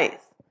Harlem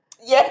Nights?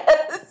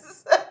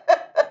 Yes.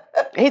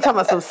 He talking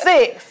about some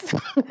 6,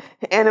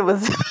 and it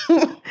was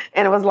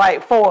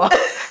like 4,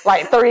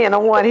 like 3 and a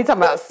 1. He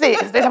talking about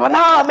 6. They talking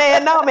about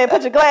no man,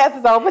 put your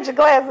glasses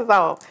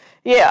on,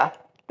 Yeah,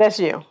 That's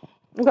you.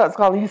 I'm going to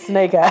call you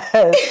Snake Eyes.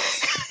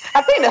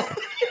 I think that's what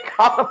you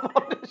call them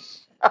on the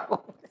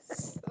show.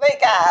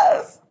 Snake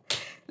Eyes.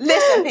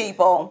 Listen,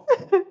 people.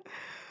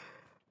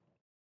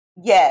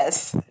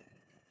 Yes.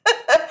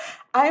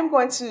 I am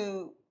going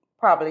to,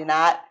 probably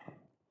not,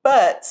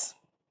 but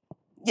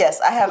yes,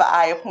 I have an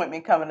eye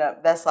appointment coming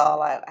up. That's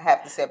all I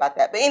have to say about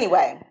that. But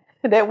anyway.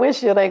 That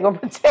windshield ain't going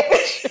to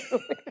protect you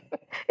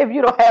if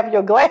you don't have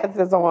your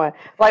glasses on.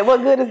 Like,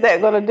 what good is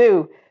that going to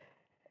do?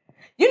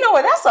 You know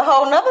what? That's a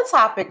whole nother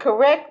topic.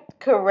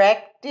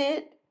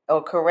 Corrected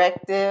or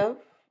corrective,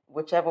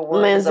 whichever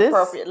word is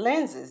appropriate.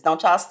 Lenses.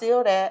 Don't y'all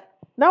steal that.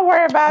 Don't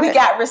worry about it. We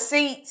got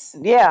receipts.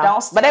 Yeah,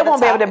 don't steal but they won't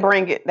the be able to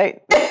bring it.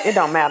 It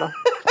don't matter.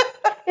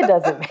 It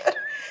doesn't matter.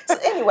 So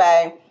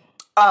anyway,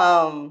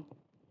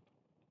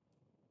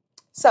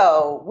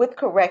 so with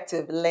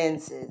corrective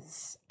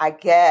lenses, I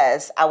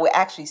guess I would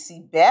actually see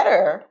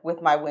better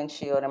with my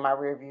windshield and my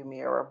rearview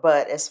mirror.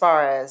 But as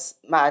far as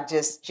my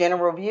just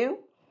general view,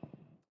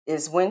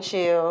 is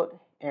windshield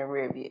and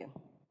rearview.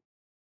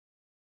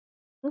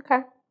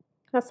 Okay,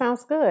 that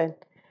sounds good.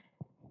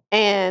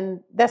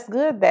 And that's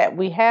good that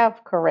we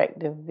have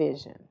corrective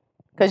vision.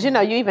 Because, you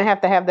even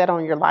have to have that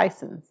on your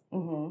license.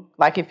 Mm-hmm.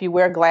 Like if you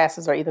wear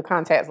glasses or either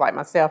contacts, like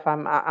myself,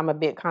 I'm a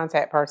big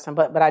contact person,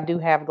 but I do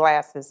have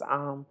glasses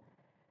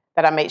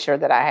that I make sure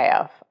that I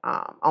have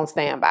on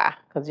standby.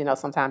 Because,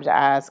 sometimes your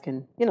eyes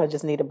can,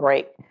 just need a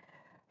break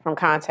from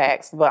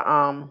contacts. But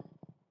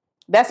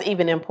that's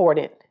even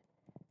important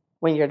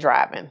when you're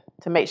driving,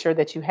 to make sure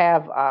that you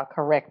have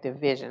corrective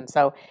vision.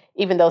 So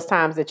even those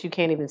times that you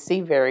can't even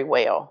see very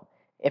well,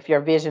 if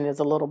your vision is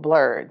a little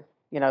blurred,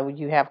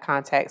 you have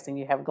contacts and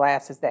you have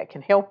glasses that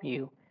can help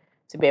you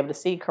to be able to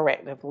see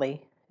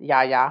correctively,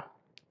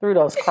 through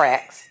those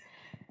cracks.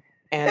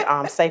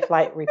 And safe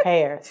light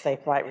repair,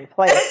 safe light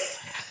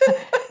replace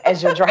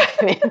as you're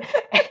driving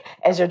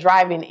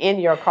in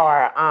your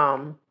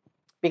car.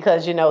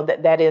 Because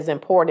that is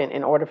important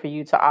in order for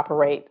you to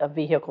operate a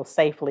vehicle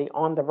safely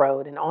on the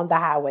road and on the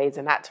highways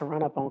and not to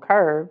run up on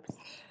curbs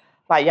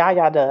like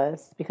Yaya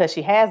does, because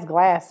she has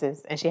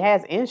glasses and she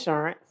has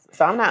insurance.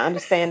 So I'm not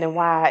understanding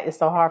why it's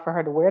so hard for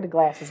her to wear the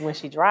glasses when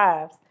she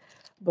drives.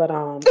 But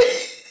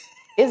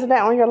isn't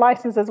that on your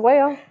license as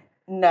well?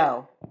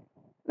 No.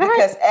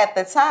 Because at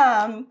the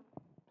time...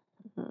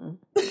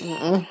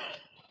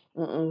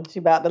 She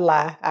about to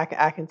lie.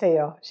 I can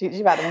tell. She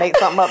about to make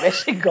something up as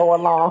she go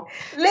along.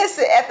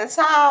 Listen, at the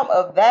time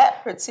of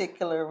that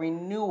particular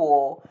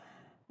renewal,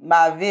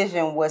 my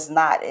vision was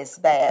not as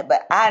bad.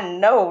 But I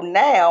know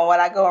now when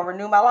I go and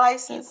renew my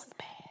license,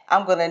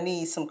 I'm going to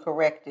need some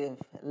corrective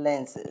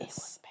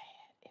lenses.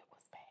 It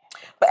was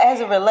bad. But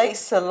as it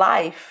relates to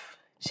life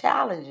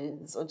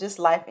challenges or just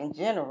life in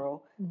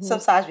general,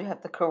 sometimes you have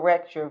to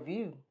correct your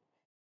view.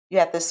 You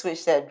have to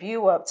switch that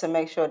view up to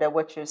make sure that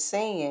what you're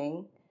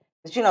seeing...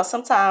 But,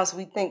 sometimes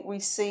we think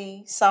we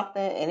see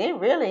something and it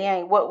really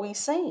ain't what we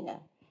seeing.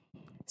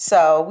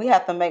 So we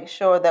have to make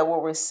sure that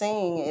what we're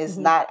seeing is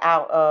not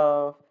out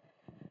of,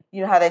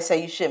 how they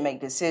say you shouldn't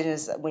make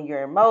decisions when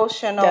you're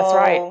emotional. That's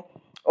right.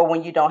 Or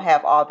when you don't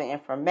have all the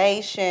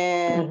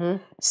information.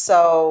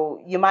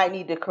 So you might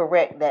need to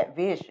correct that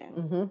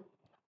vision.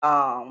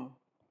 I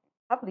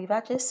believe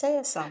I just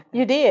said something.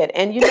 You did.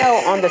 And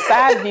on the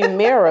side view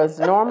mirrors,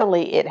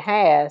 normally it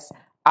has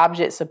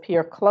objects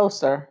appear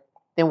closer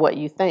than what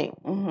you think.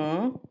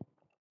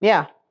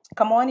 Yeah.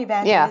 Come on,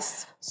 Evangelist. Yeah.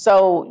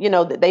 So,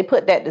 they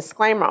put that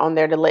disclaimer on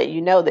there to let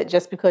you know that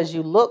just because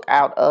you look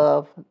out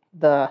of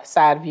the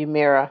side view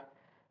mirror,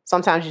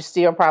 sometimes you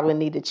still probably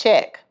need to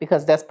check,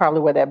 because that's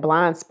probably where that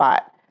blind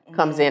spot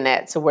comes in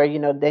at, to where,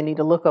 they need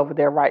to look over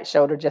their right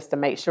shoulder just to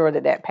make sure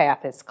that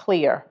path is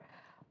clear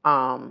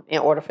in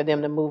order for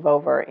them to move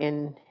over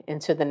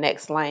into the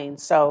next lane.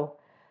 So,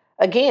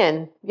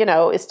 again,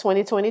 it's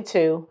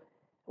 2022.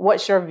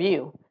 What's your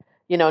view?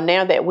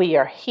 Now that we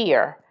are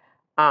here,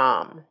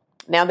 now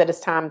that it's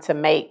time to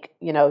make,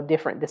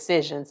 different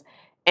decisions.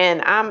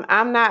 And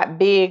I'm not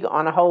big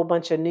on a whole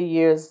bunch of New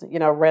Year's,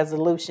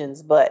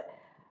 resolutions, but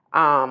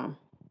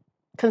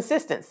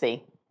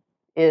consistency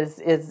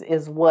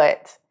is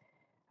what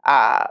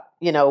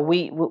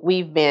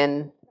we've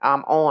been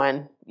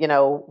on,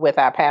 with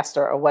our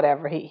pastor or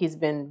whatever. He's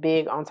been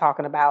big on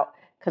talking about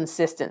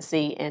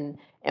consistency and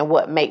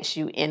what makes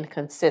you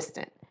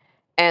inconsistent.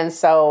 And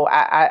so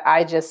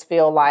I just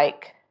feel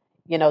like,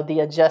 the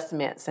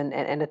adjustments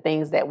and the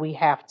things that we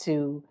have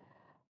to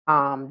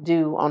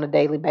do on a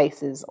daily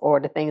basis, or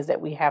the things that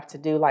we have to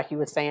do, like you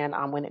were saying,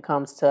 when it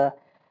comes to,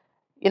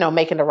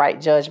 making the right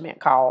judgment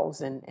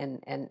calls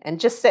and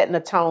just setting a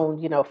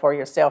tone, for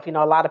yourself. A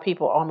lot of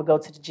people, I'm going to go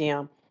to the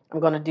gym, I'm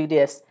going to do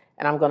this,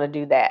 and I'm going to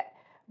do that.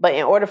 But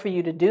in order for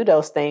you to do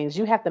those things,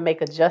 you have to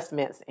make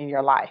adjustments in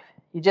your life.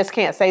 You just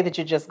can't say that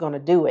you're just going to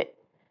do it.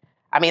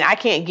 I mean, I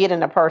can't get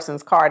in a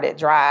person's car that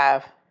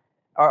drive,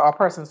 or a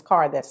person's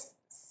car that's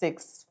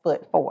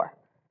 6'4".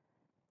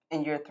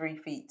 And you're 3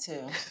 feet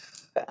too.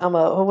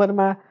 What am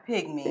I?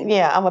 Pygmy.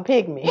 Yeah, I'm a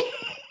pygmy.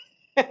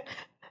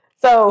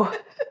 So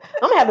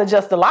I'm going to have to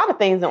adjust a lot of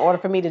things in order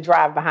for me to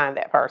drive behind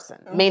that person,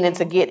 meaning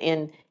to get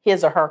in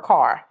his or her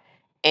car,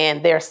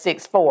 and they're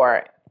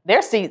 6'4",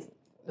 their seat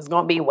is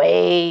going to be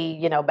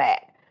way,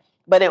 back.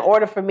 But in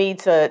order for me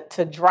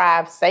to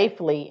drive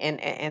safely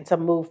and to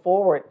move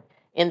forward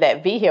in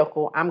that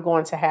vehicle, I'm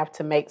going to have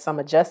to make some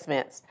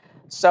adjustments.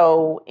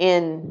 So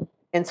in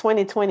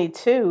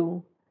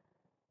 2022,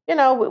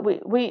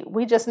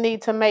 we just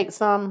need to make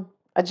some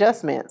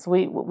adjustments.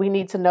 We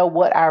need to know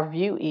what our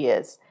view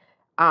is.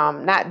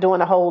 Not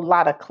doing a whole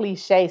lot of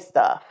cliche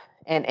stuff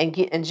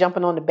and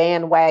jumping on the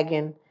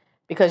bandwagon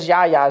because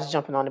Yaya's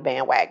jumping on the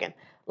bandwagon.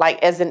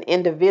 Like, as an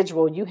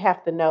individual, you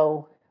have to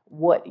know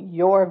what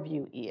your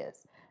view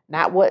is,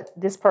 not what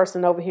this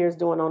person over here is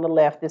doing on the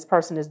left, this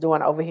person is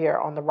doing over here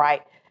on the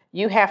right.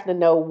 You have to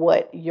know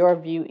what your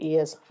view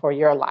is for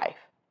your life.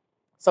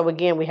 So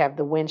again, we have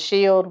the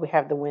windshield, we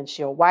have the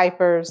windshield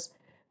wipers,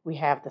 we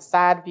have the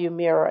side view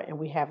mirror, and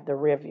we have the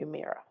rear view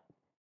mirror.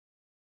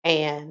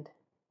 And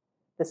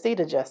the seat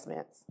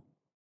adjustments.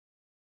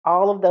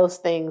 All of those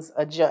things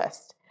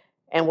adjust.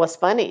 And what's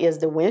funny is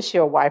the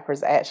windshield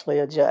wipers actually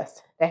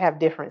adjust. They have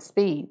different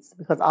speeds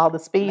because all the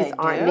speeds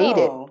aren't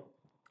needed.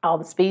 All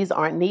the speeds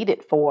aren't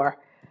needed for,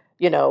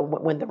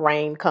 when the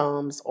rain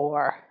comes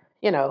or,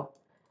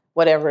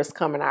 whatever is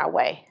coming our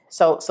way.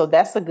 So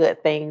that's a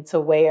good thing to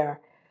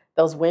where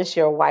those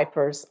windshield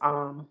wipers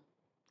are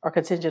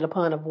contingent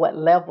upon of what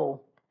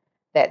level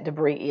that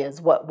debris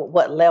is,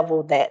 what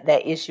level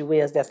that issue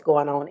is that's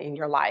going on in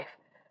your life.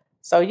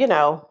 So,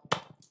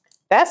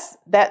 that's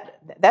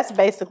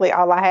basically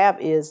all I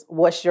have is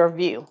what's your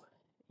view?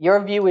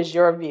 Your view is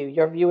your view.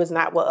 Your view is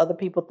not what other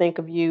people think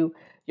of you.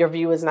 Your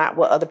view is not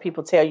what other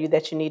people tell you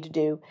that you need to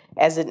do.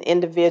 As an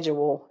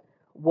individual,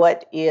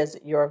 what is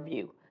your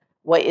view?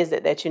 What is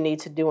it that you need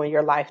to do in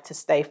your life to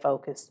stay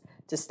focused,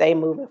 to stay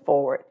moving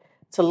forward,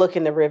 to look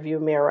in the rearview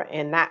mirror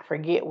and not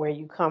forget where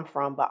you come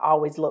from, but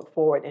always look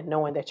forward and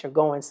knowing that you're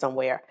going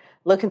somewhere.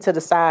 Looking to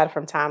the side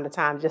from time to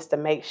time just to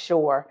make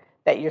sure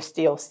that you're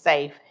still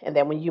safe, and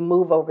that when you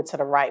move over to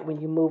the right, when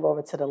you move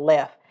over to the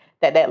left,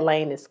 that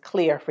lane is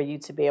clear for you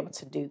to be able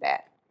to do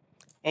that.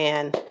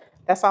 And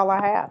that's all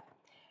I have.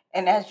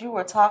 And as you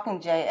were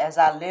talking, Jay, as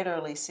I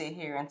literally sit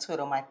here and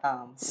twiddle my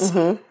thumbs.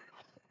 Mm-hmm.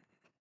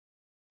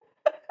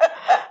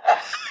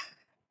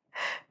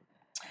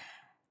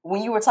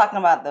 When you were talking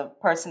about the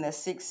person that's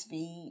 6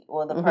 feet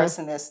or the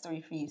person that's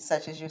 3 feet,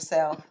 such as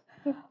yourself,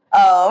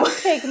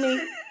 take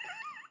me.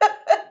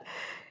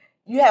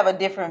 You have a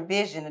different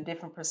vision, a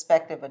different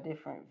perspective, a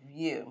different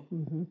view.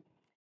 Mm-hmm.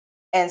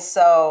 And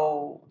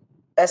so,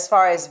 as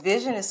far as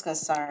vision is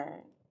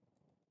concerned,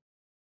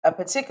 a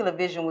particular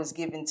vision was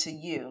given to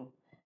you.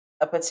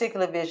 A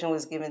particular vision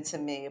was given to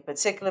me. A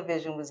particular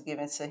vision was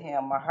given to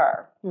him or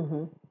her.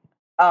 Mm-hmm.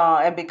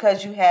 And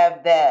because you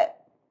have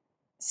that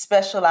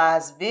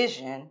specialized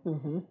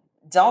vision,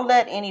 don't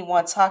let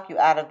anyone talk you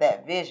out of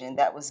that vision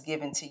that was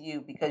given to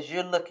you, because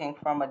you're looking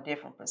from a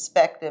different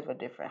perspective, a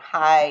different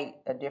height,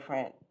 a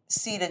different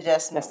seat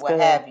adjustment, what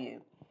have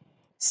you.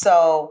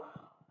 So,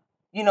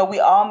 we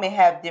all may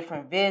have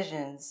different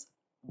visions,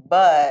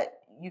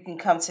 but you can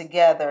come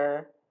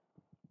together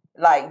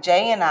like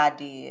Jay and I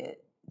did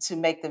to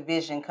make the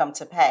vision come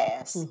to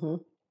pass.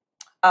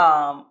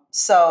 Mm-hmm.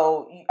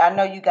 So I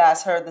know you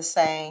guys heard the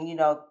saying,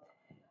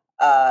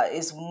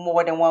 it's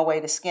more than one way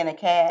to skin a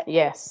cat.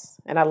 Yes,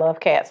 and I love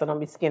cats, so don't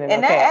be skinning no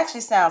cats. And that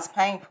actually sounds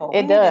painful.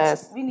 It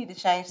does. We need to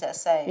change that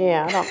saying.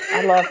 Yeah,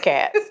 I love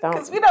cats.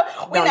 Because we're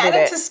not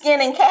into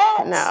skinning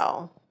cats.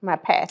 No, my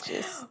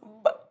Patches.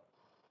 But,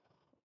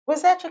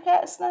 was that your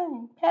cat's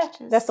name?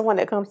 Patches? That's the one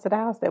that comes to the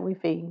house that we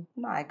feed.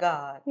 My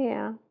God.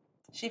 Yeah.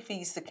 She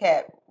feeds the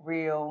cat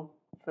real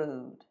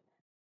food.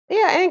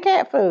 Yeah, and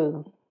cat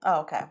food.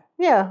 Oh, okay.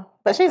 Yeah,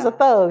 but she's a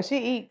thug. She'll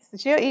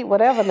eat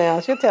whatever now.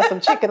 She'll tear some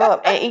chicken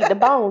up and eat the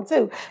bone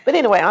too. But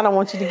anyway, I don't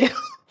want you to get...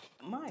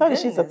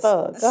 She's a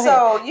thug. Go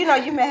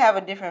ahead. You may have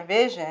a different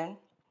vision,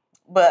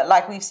 but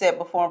like we've said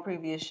before in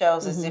previous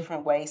shows, there's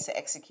different ways to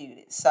execute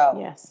it. So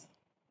yes,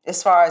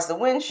 as far as the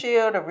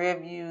windshield, the rear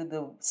view,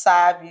 the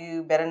side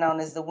view, better known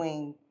as the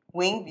wing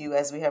view,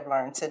 as we have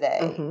learned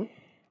today,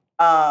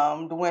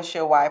 the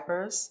windshield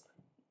wipers,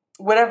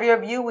 whatever your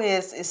view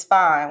is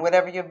fine.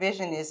 Whatever your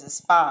vision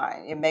is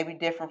fine. It may be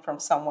different from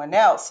someone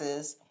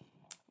else's,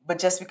 but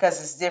just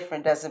because it's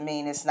different doesn't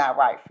mean it's not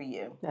right for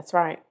you. That's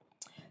right.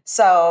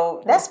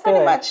 So that's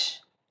pretty much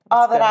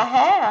all that I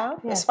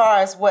have as far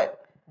as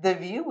what the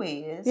view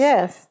is.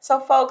 Yes. So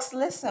folks,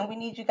 listen, we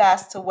need you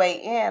guys to weigh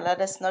in.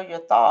 Let us know your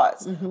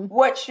thoughts.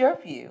 What's your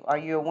view? Are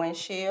you a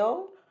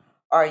windshield?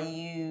 Are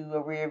you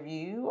a rear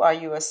view? Are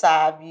you a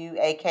side view,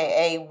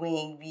 a.k.a.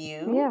 wing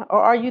view? Yeah, or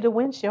are you the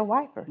windshield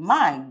wipers?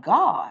 My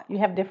God. You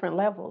have different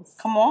levels.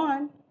 Come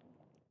on.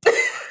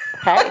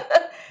 Hey.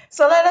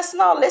 So let us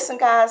know. Listen,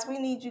 guys, we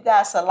need you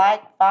guys to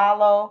like,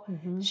 follow,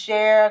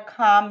 share,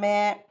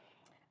 comment.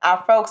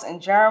 Our folks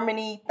in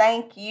Germany,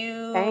 thank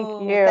you. Thank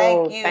you.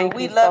 Thank you. Thank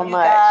We you love so you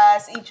much.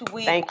 guys. Each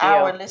week, Thank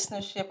our you.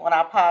 listenership on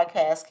our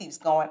podcast keeps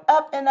going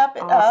up and up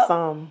and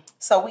Awesome. up.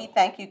 So we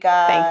thank you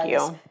guys. Thank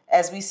you.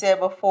 As we said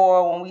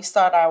before, when we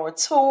start our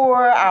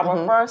tour,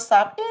 our first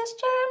stop is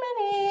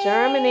Germany.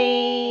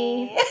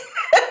 Germany.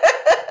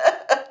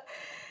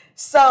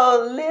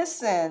 So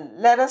listen,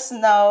 let us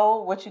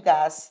know what you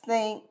guys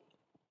think.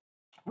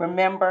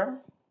 Remember,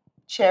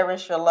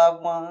 cherish your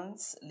loved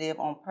ones, live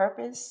on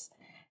purpose,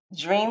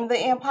 dream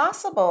the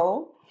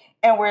impossible,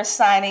 and we're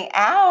signing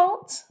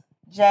out.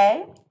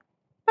 Jay?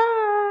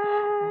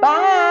 Bye.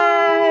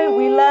 Bye.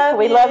 We love you.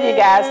 We love you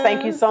guys.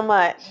 Thank you so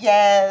much.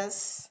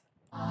 Yes.